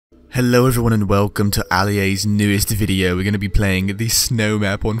Hello everyone and welcome to Alie's newest video. We're going to be playing the snow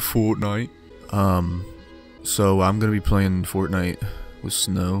map on Fortnite. So I'm going to be playing Fortnite with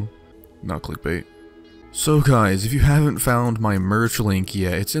snow, not clickbait. So guys, if you haven't found my merch link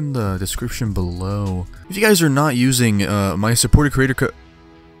yet, it's in the description below. If you guys are not using my supported creator code...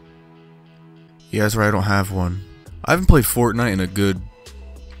 Yeah, that's right, I don't have one. I haven't played Fortnite in a good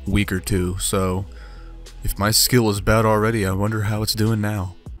week or two, so if my skill is bad already, I wonder how it's doing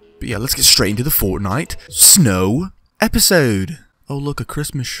now. But yeah, let's get straight into the Fortnite snow episode. Oh look, a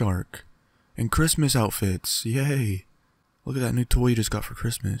Christmas shark. And Christmas outfits, yay. Look at that new toy you just got for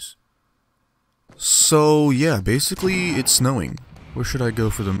Christmas. So yeah, basically it's snowing. Where should I go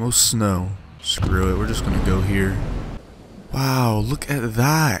for the most snow? Screw it, we're just gonna go here. Wow, look at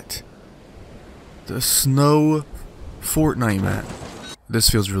that. The snow Fortnite map. This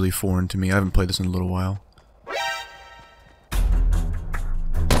feels really foreign to me. I haven't played this in a little while.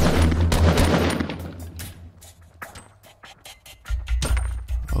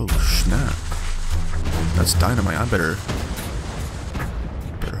 Oh snap. That's dynamite. I better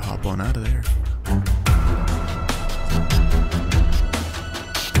hop on out of there.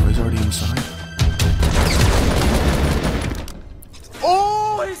 Oh, he's already inside.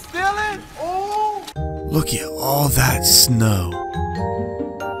 Oh, he's stealing! Oh! Look at all that snow.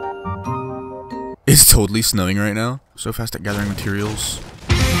 It's totally snowing right now. So fast at gathering materials.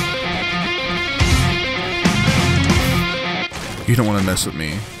 You don't want to mess with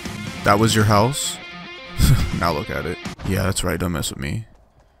me. That was your house? Now look at it. Yeah, that's right, don't mess with me.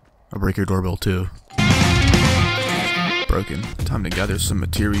 I'll break your doorbell too. Broken. Time to gather some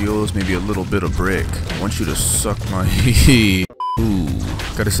materials, maybe a little bit of brick. I want you to suck my Ooh,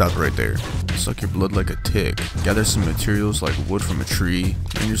 gotta stop right there. Suck your blood like a tick. Gather some materials like wood from a tree.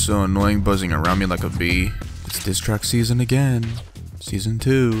 And you're so annoying, buzzing around me like a bee. It's diss track season again. Season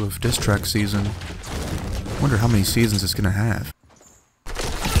 2 of diss track season. Wonder how many seasons it's gonna have.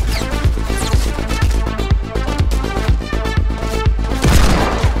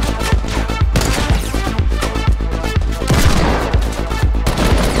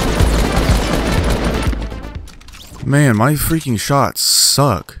 Man, my freaking shots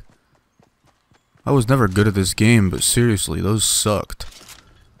suck. I was never good at this game, but seriously, those sucked.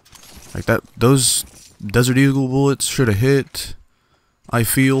 Like that, those Desert Eagle bullets should have hit, I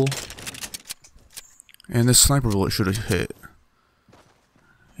feel. And this sniper bullet should have hit,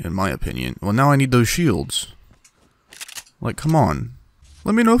 in my opinion. Well, now I need those shields. Like, come on.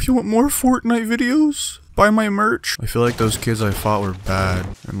 Let me know if you want more Fortnite videos. Buy my merch. I feel like those kids I fought were bad.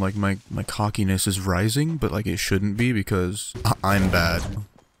 And like my cockiness is rising, but like it shouldn't be because I'm bad.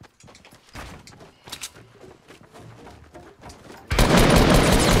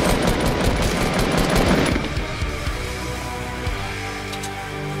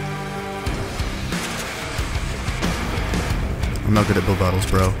 I'm not good at build battles,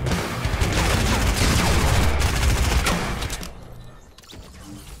 bro.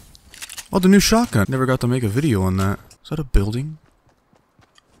 Oh, the new shotgun. Never got to make a video on that. Is that a building?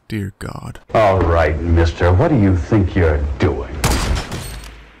 Dear God. Alright, mister, what do you think you're doing?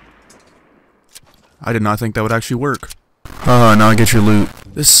 I did not think that would actually work. Haha, now I get your loot.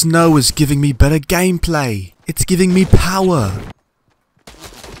 The snow is giving me better gameplay. It's giving me power.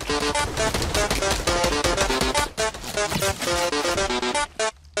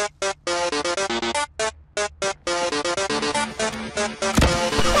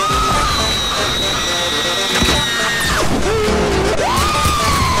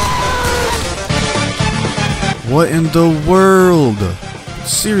 What in the world?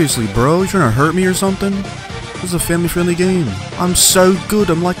 Seriously, bro? You trying to hurt me or something? This is a family-friendly game. I'm so good.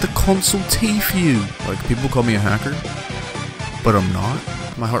 I'm like the console Tfue. Like, people call me a hacker, but I'm not.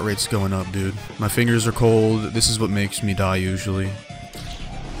 My heart rate's going up, dude. My fingers are cold. This is what makes me die usually.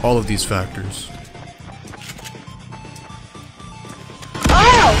 All of these factors.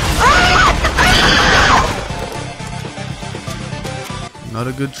 Not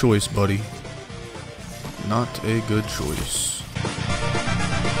a good choice, buddy. Not a good choice.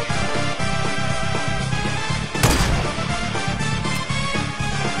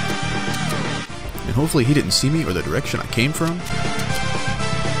 And hopefully he didn't see me or the direction I came from.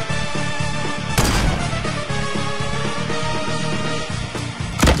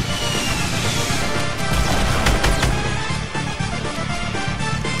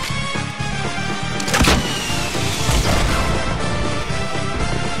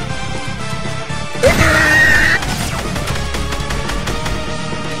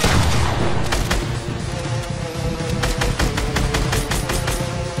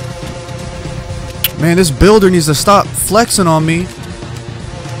 Man, this builder needs to stop flexing on me.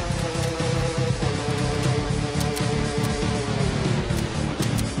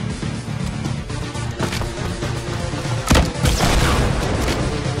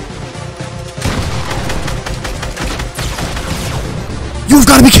 You've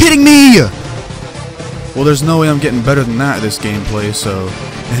got to be kidding me! Well, there's no way I'm getting better than that this gameplay, so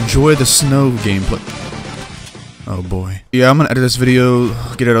enjoy the snow gameplay. Oh boy. Yeah, I'm gonna edit this video,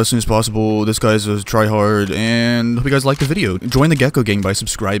 get it out as soon as possible. This guy's a tryhard, and hope you guys like the video. Join the Gekko gang by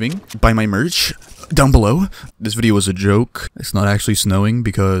subscribing, buy my merch down below. This video was a joke. It's not actually snowing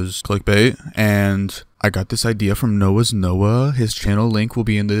because clickbait, and I got this idea from Noah's Noah. His channel link will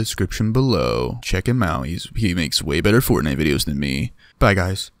be in the description below. Check him out. He makes way better Fortnite videos than me. Bye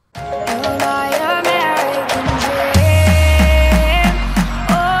guys.